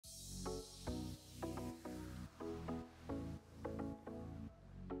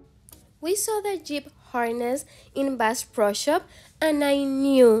We saw the Jeep harness in Bass Pro Shop and I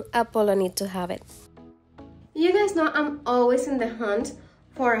knew Apollo need to have it. You guys know I'm always in the hunt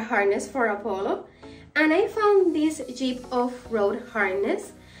for a harness for Apollo, and I found this Jeep off-road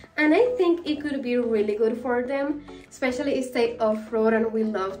harness and I think it could be really good for them, especially if they off-road and we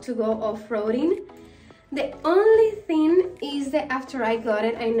love to go off-roading. The only thing is that after I got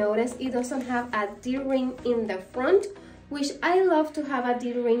it, I noticed it doesn't have a D-ring in the front, which I love to have a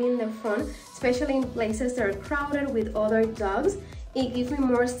D-ring in the front, especially in places that are crowded with other dogs. It gives me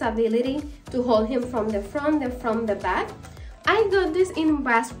more stability to hold him from the front than from the back. I got this in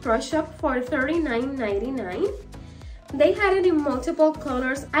Bass Pro Shop for $39.99. They had it in multiple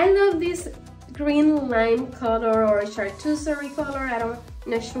colors. I love this green lime color or chartreuse color, I'm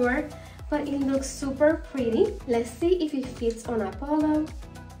not sure, but it looks super pretty. Let's see if it fits on Apollo.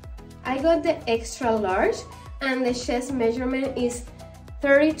 I got the extra large and the chest measurement is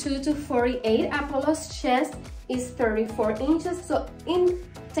 32 to 48. Apollo's chest is 34 inches, so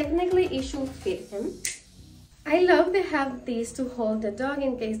technically it should fit him. I love they have these to hold the dog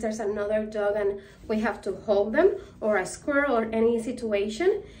in case there's another dog and we have to hold them, or a squirrel or any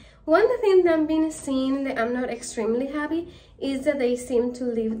situation. One thing that I've been seeing that I'm not extremely happy is that they seem to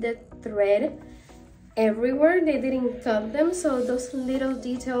leave the thread everywhere. They didn't cut them, so those little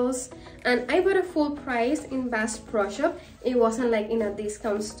details. And I bought a full price in Bass Pro Shop. It wasn't like in a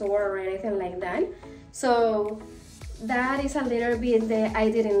discount store or anything like that, so that is a little bit that I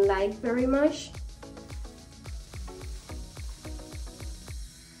didn't like very much.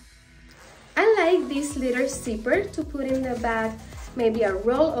 I like this little zipper to put in the bag, maybe a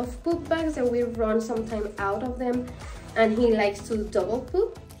roll of poop bags that we run sometime out of them, and he likes to double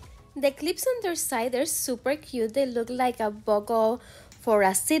poop. The clips on their side, they're super cute. They look like a buckle for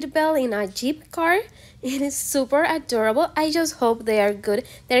a seatbelt in a Jeep car. It is super adorable. I just hope they are good.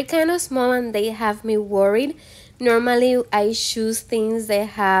 They're kind of small and they have me worried. Normally I choose things that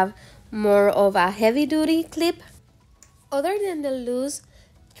have more of a heavy duty clip. Other than the loose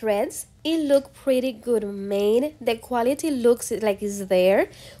threads, it looked pretty good made. The quality looks like it's there.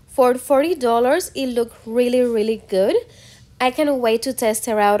 For $40, it looked really good. I can't wait to test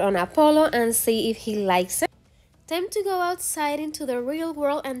her out on Apollo and see if he likes it. Time to go outside into the real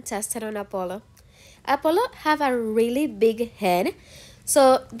world and test it on Apollo. Apollo have a really big head,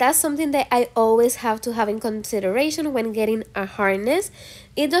 so that's something that I always have to have in consideration when getting a harness.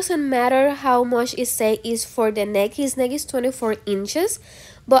 It doesn't matter how much it say is for the neck. His neck is 24 inches,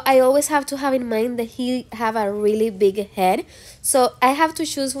 but I always have to have in mind that he have a really big head. So I have to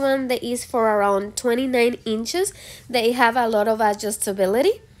choose one that is for around 29 inches. They have a lot of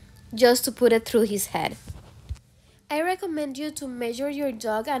adjustability just to put it through his head. I recommend you to measure your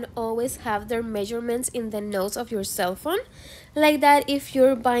dog and always have their measurements in the notes of your cell phone. Like that, if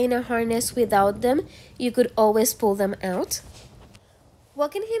you're buying a harness without them, you could always pull them out.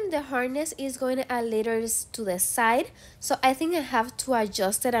 Walking him, the harness is going a little to the side, so I think I have to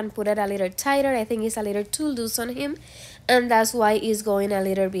adjust it and put it a little tighter. I think it's a little too loose on him, and that's why it's going a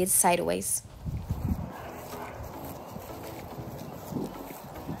little bit sideways.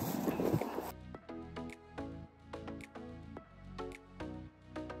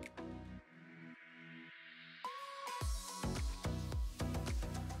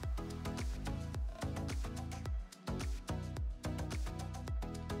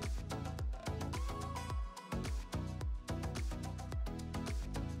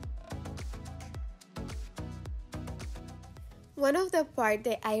 One of the parts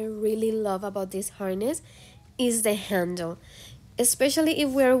that I really love about this harness is the handle. Especially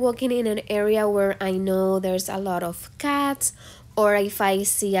if we're walking in an area where I know there's a lot of cats, or if I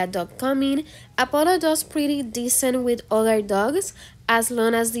see a dog coming. Apollo does pretty decent with other dogs as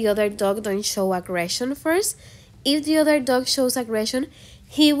long as the other dog don't show aggression first. If the other dog shows aggression,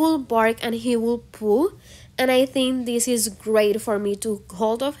 he will bark and he will pull, and I think this is great for me to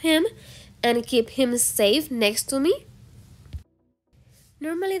hold of him and keep him safe next to me.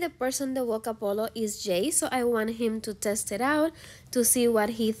 Normally the person that walk Apollo is Jay, so I want him to test it out to see what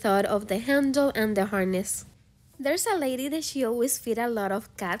he thought of the handle and the harness. There's a lady that she always feed a lot of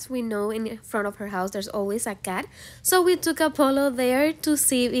cats. We know in front of her house there's always a cat, so we took Apollo there to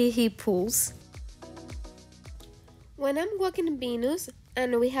see if he pulls. When I'm walking Venus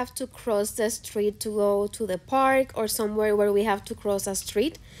and we have to cross the street to go to the park or somewhere where we have to cross a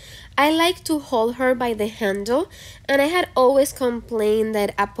street, I like to hold her by the handle, and I had always complained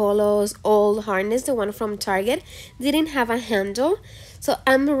that Apollo's old harness, the one from Target, didn't have a handle. So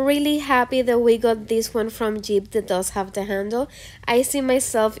I'm really happy that we got this one from Jeep that does have the handle. I see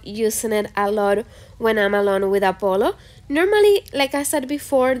myself using it a lot when I'm alone with Apollo. Normally, like I said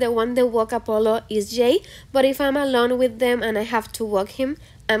before, the one that walk Apollo is Jay, but if I'm alone with them and I have to walk him,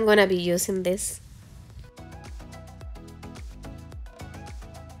 I'm gonna be using this.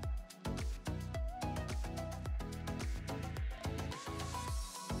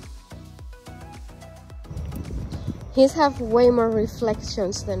 His have way more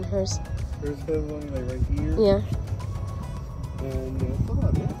reflections than hers. Hers has one like right here. Yeah. And that's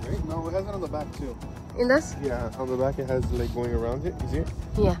about it, right? No, it has it on the back too. It does? Yeah, on the back it has like going around it. You see it?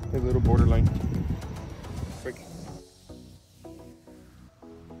 Yeah. A little borderline. Frick.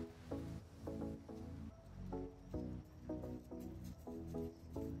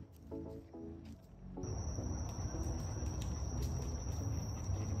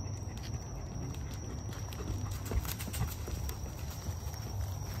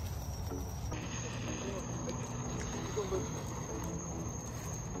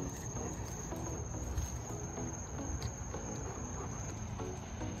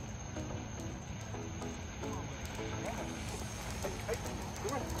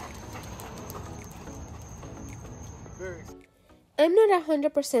 I'm not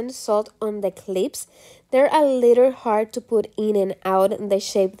 100% sold on the clips. They're a little hard to put in and out in the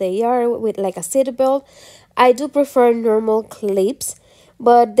shape they are with like a seat belt. I do prefer normal clips,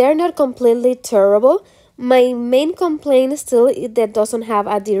 but they're not completely terrible. My main complaint still is that doesn't have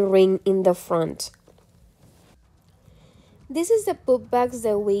a D-ring in the front. This is the poop bags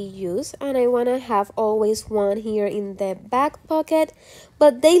that we use, and I want to have always one here in the back pocket,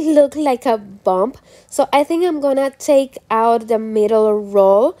 but they look like a bump, so I think I'm gonna take out the middle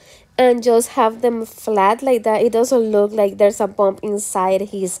roll and just have them flat like that. It doesn't look like there's a bump inside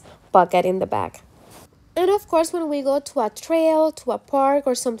his pocket in the back. And of course, when we go to a trail, to a park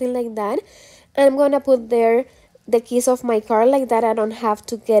or something like that, I'm gonna put there the keys of my car like that. I don't have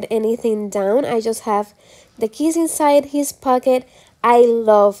to get anything down. I just have the keys inside his pocket. I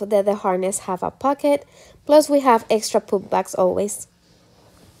love that the harness have a pocket. Plus we have extra poop bags always.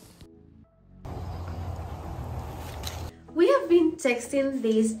 We have been testing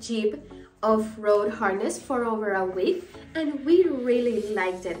this Jeep off-road harness for over a week and we really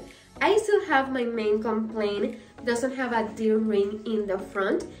liked it. I still have my main complaint, doesn't have a D-ring in the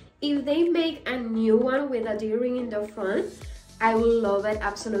front. If they make a new one with a D-ring in the front, I will love it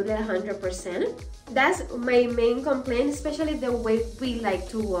absolutely 100%. That's my main complaint, especially the way we like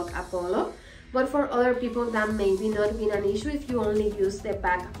to walk Apollo. But for other people, that may be not been an issue if you only use the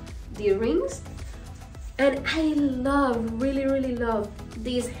back D-rings. And I really love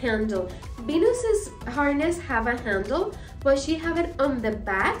this handle. Venus's harness have a handle, but she have it on the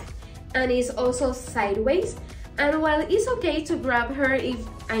back and it's also sideways. And while it's okay to grab her if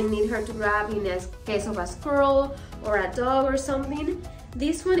I need her to grab in the case of a squirrel or a dog or something,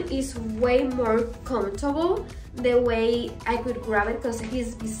 this one is way more comfortable the way I could grab it because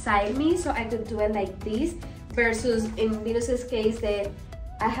he's beside me, so I could do it like this, versus in Venus's case that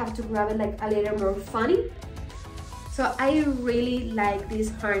I have to grab it like a little more funny. So I really like this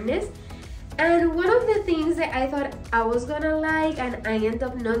harness. And one of the things that I thought I was gonna like and I end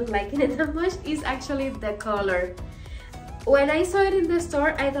up not liking it that much is actually the color. When I saw it in the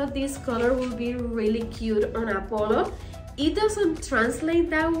store, I thought this color would be really cute on Apollo. It doesn't translate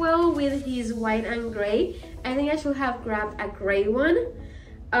that well with his white and gray. I think I should have grabbed a gray one.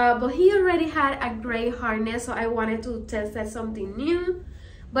 But he already had a gray harness, so I wanted to test that something new.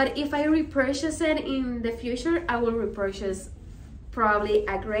 But if I repurchase it in the future, I will repurchase probably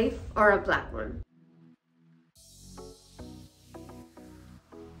a gray or a black one.